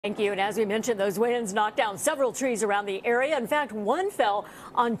Thank you. And as we mentioned, those winds knocked down several trees around the area. In fact, one fell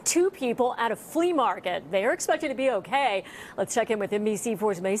on two people at a flea market. They are expected to be okay. Let's check in with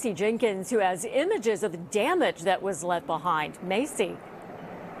NBC4's Macy Jenkins, who has images of the damage that was left behind. Macy.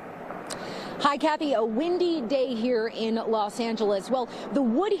 Hi, Kathy. A windy day here in Los Angeles. Well, the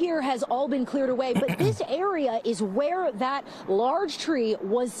wood here has all been cleared away, but this area is where that large tree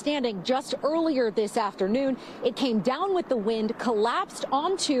was standing just earlier this afternoon. It came down with the wind, collapsed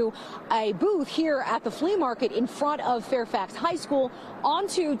onto a booth here at the flea market in front of Fairfax High School,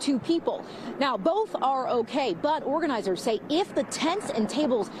 onto two people. Now, both are okay, but organizers say if the tents and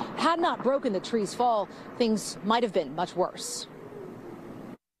tables had not broken the tree's fall, things might have been much worse.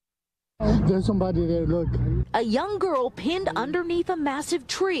 There's somebody there, look. A young girl pinned underneath a massive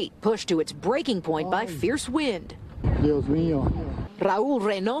tree, pushed to its breaking point by fierce wind. Dios mío. Raul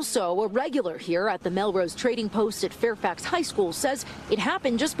Reynoso, a regular here at the Melrose Trading Post at Fairfax High School, says it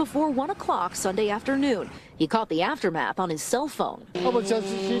happened just before 1 o'clock Sunday afternoon. He caught the aftermath on his cell phone. I was just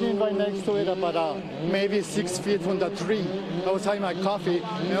sitting right next to it, about maybe 6 feet from the tree. I was having my coffee,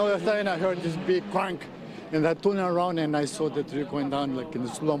 and all of a sudden I heard this big crank. And I turned around and I saw the tree going down like in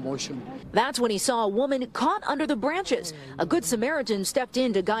slow motion. That's when he saw a woman caught under the branches. A good Samaritan stepped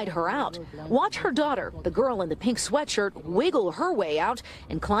in to guide her out. Watch her daughter, the girl in the pink sweatshirt, wiggle her way out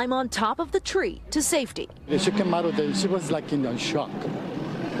and climb on top of the tree to safety. She came out of there, she was like in shock.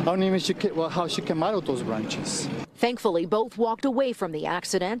 I don't even know how she came out of those branches. Thankfully, both walked away from the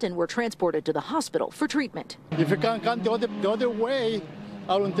accident and were transported to the hospital for treatment. If you can't come the other way,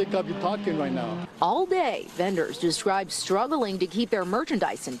 I don't think I'll be talking right now. All day, vendors described struggling to keep their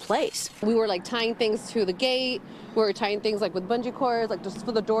merchandise in place. We were like tying things to the gate. We were tying things like with bungee cords, like just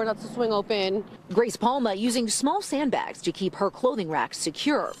for the door not to swing open. Grace Palma using small sandbags to keep her clothing racks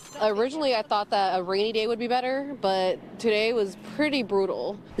secure. Originally, I thought that a rainy day would be better, but today was pretty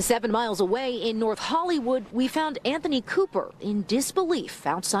brutal. 7 miles away in North Hollywood, we found Anthony Cooper in disbelief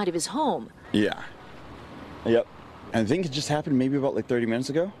outside of his home. Yeah. Yep. I think it just happened maybe about like 30 minutes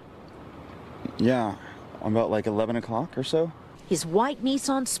ago. Yeah, about like 11 o'clock or so. His white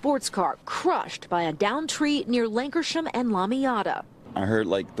Nissan sports car crushed by a downed tree near Lankershim and La Miata. I heard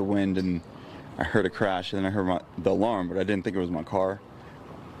like the wind and I heard a crash and then I heard the alarm, but I didn't think it was my car.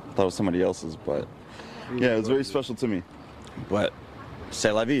 I thought it was somebody else's, but yeah, it was very special to me. But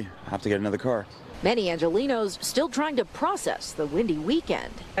c'est la vie, I have to get another car. Many Angelenos still trying to process the windy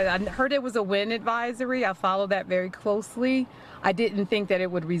weekend. I heard it was a wind advisory. I followed that very closely. I didn't think that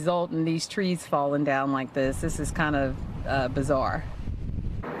it would result in these trees falling down like this. This is kind of bizarre.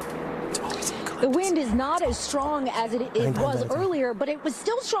 The wind is not as strong as it was earlier, but it was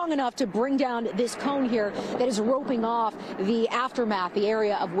still strong enough to bring down this cone here that is roping off the aftermath, the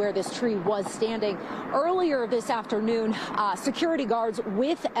area of where this tree was standing. Earlier this afternoon, security guards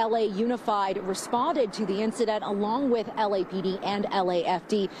with LA Unified responded to the incident along with LAPD and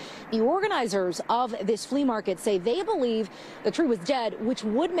LAFD. The organizers of this flea market say they believe the tree was dead, which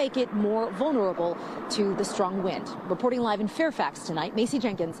would make it more vulnerable to the strong wind. Reporting live in Fairfax tonight, Macy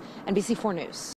Jenkins, NBC4 News.